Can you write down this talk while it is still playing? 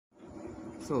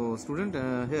So student,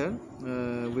 here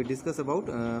we discuss about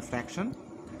fraction.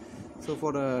 So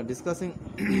for discussing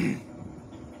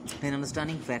and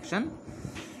understanding fraction,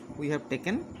 we have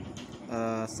taken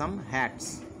some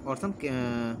hats or some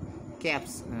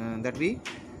caps that we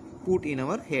put in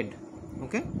our head.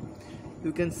 Okay,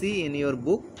 you can see in your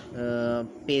book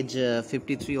page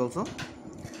 53 also.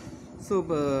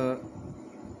 So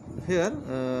here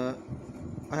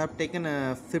I have taken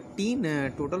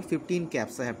 15 total 15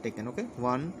 caps I have taken. Okay,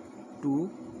 1 2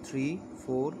 3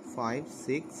 4 5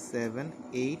 6 7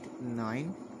 8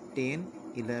 9 10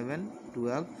 11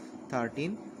 12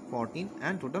 13 14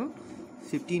 and total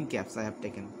 15 caps I have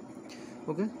taken.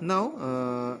 Okay, now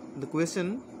the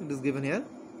question it is given here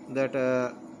that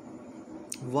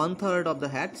 1/3 of the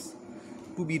hats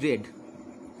to be red.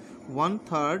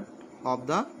 1/3 of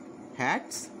the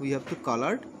hats we have to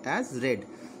colored as red.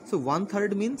 So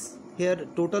 1/3 means here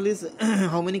total is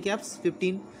how many caps?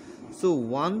 15. So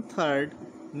 1/3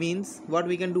 means what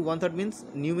we can do? 1/3 means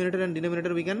numerator and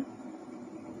denominator we can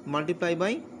multiply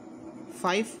by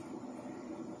 5.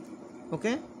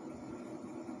 Okay,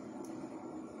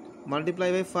 multiply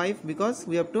by 5 because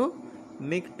we have to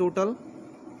make total.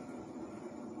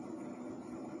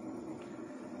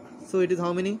 So it is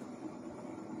how many?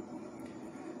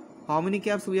 How many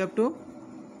caps we have to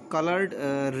colored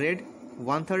red?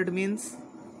 1/3 means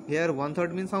here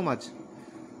 1/3 means how much?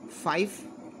 5.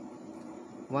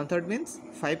 1/3 means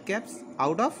 5 caps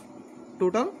out of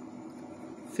total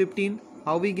 15.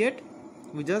 How we get?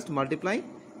 We just multiply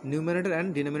numerator and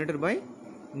denominator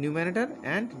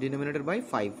by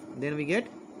 5. Then we get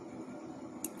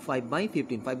 5 by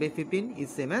 15. 5 by 15 is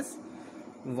same as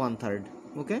 1/3.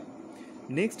 Okay.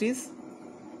 Next is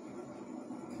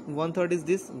 1/3 is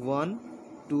this 1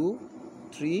 2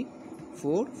 3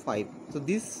 4 5. So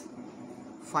these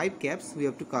 5 caps we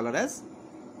have to color as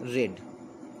red.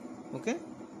 Okay,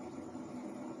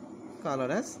 color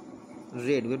as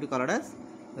red. We have to color as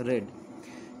red.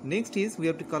 Next is we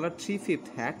have to color 3/5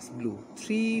 hats blue.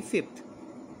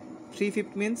 3/5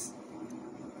 means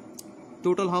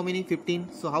total how many? 15.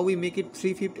 So how we make it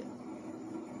 3/5?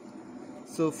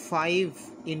 So 5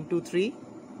 into 3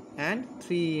 and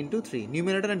 3 into 3.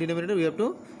 Numerator and denominator we have to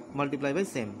multiply by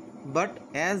same. But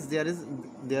as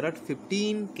there are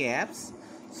 15 caps,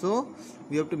 so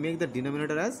we have to make the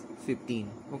denominator as 15.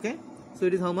 Okay, so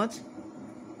it is how much?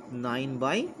 9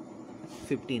 by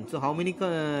 15. So how many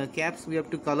caps we have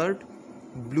to colored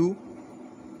blue?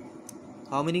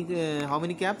 How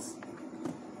many caps?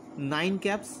 9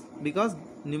 caps because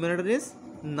numerator is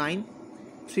 9.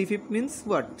 3/5 means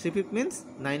what? 3/5 means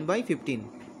 9 by 15.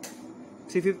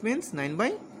 3/5 means 9 by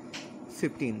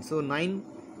 15. So 9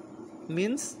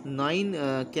 means 9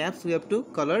 caps we have to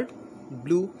colored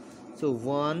blue. So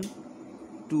 1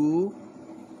 2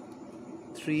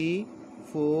 3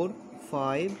 4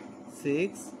 5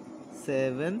 6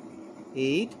 7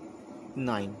 8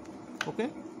 9. Okay,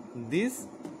 these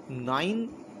 9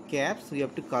 caps we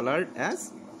have to colored as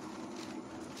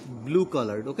blue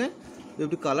colored. Okay, we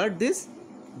have to color this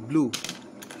blue.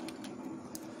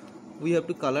 We have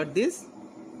to color this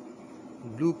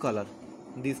blue color,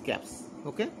 these caps.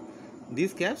 Okay,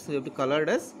 these caps we have to color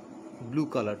as blue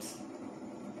colors.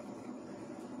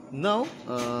 Now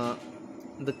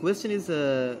the question is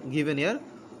given here,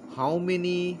 how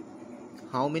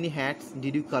many hats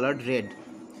did you colored red?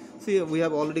 See, we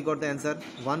have already got the answer.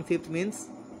 1/5 means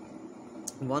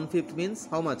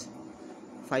how much?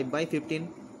 5 by 15.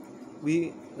 We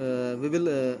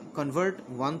will convert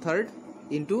 1/3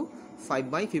 into 5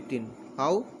 by 15.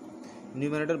 How?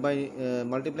 Numerator by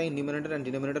multiplying numerator and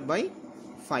denominator by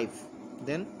 5.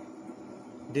 Then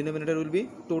denominator will be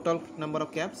total number of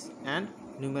caps and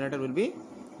numerator will be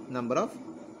number of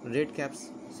red caps.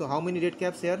 So how many red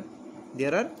caps here?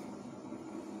 There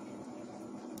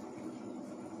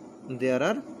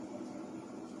are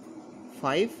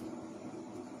 5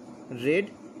 red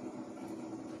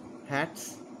hats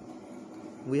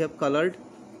we have colored.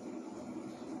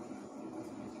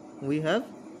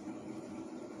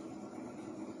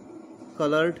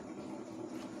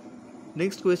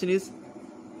 Next question is,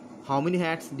 how many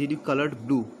hats did you colored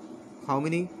blue? How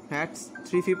many hats?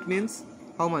 3/5 means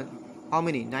how much? How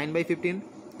many? 9 by 15.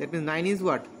 That means 9 is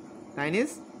what? 9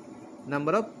 is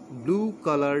number of blue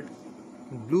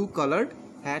colored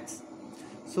hats.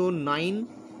 So 9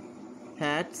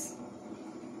 hats.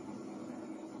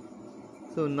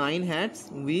 So 9 hats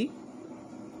we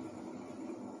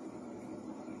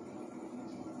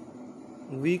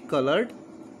colored.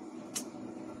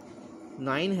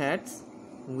 9 hats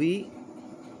we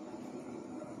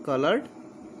colored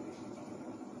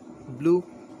blue.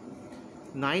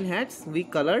 9 hats we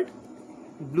colored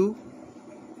blue.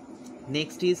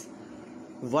 Next is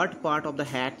what part of the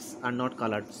hats are not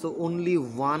colored. So only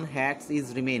one hat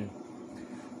is remain.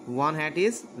 One hat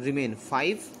is remain.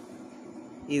 5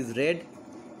 is red.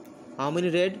 How many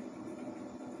red?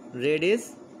 Red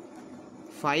is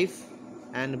 5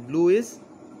 and blue is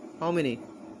how many?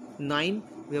 9.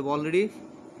 We have already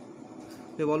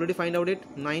find out it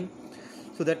 9.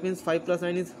 So that means 5 plus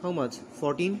 9 is how much?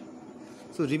 14.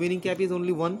 So remaining cap is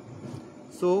only 1.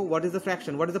 So what is the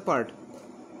fraction? What is the part?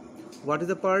 What is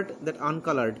the part that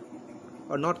uncolored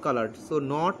or not colored? So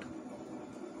not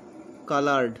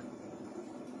colored.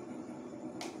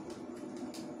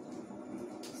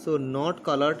 So not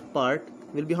colored part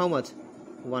will be how much?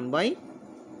 1 by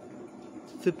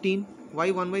 15. Why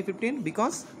 1 by 15?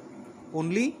 Because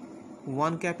only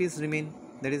one cap is remain,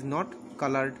 that is not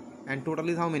colored, and total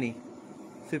is how many?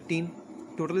 15.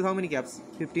 Total is how many caps?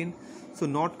 15. So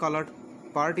not colored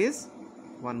part is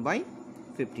 1 by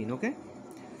 15. Okay.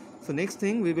 So next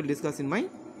thing we will discuss in my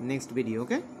next video.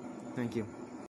 Okay. Thank you.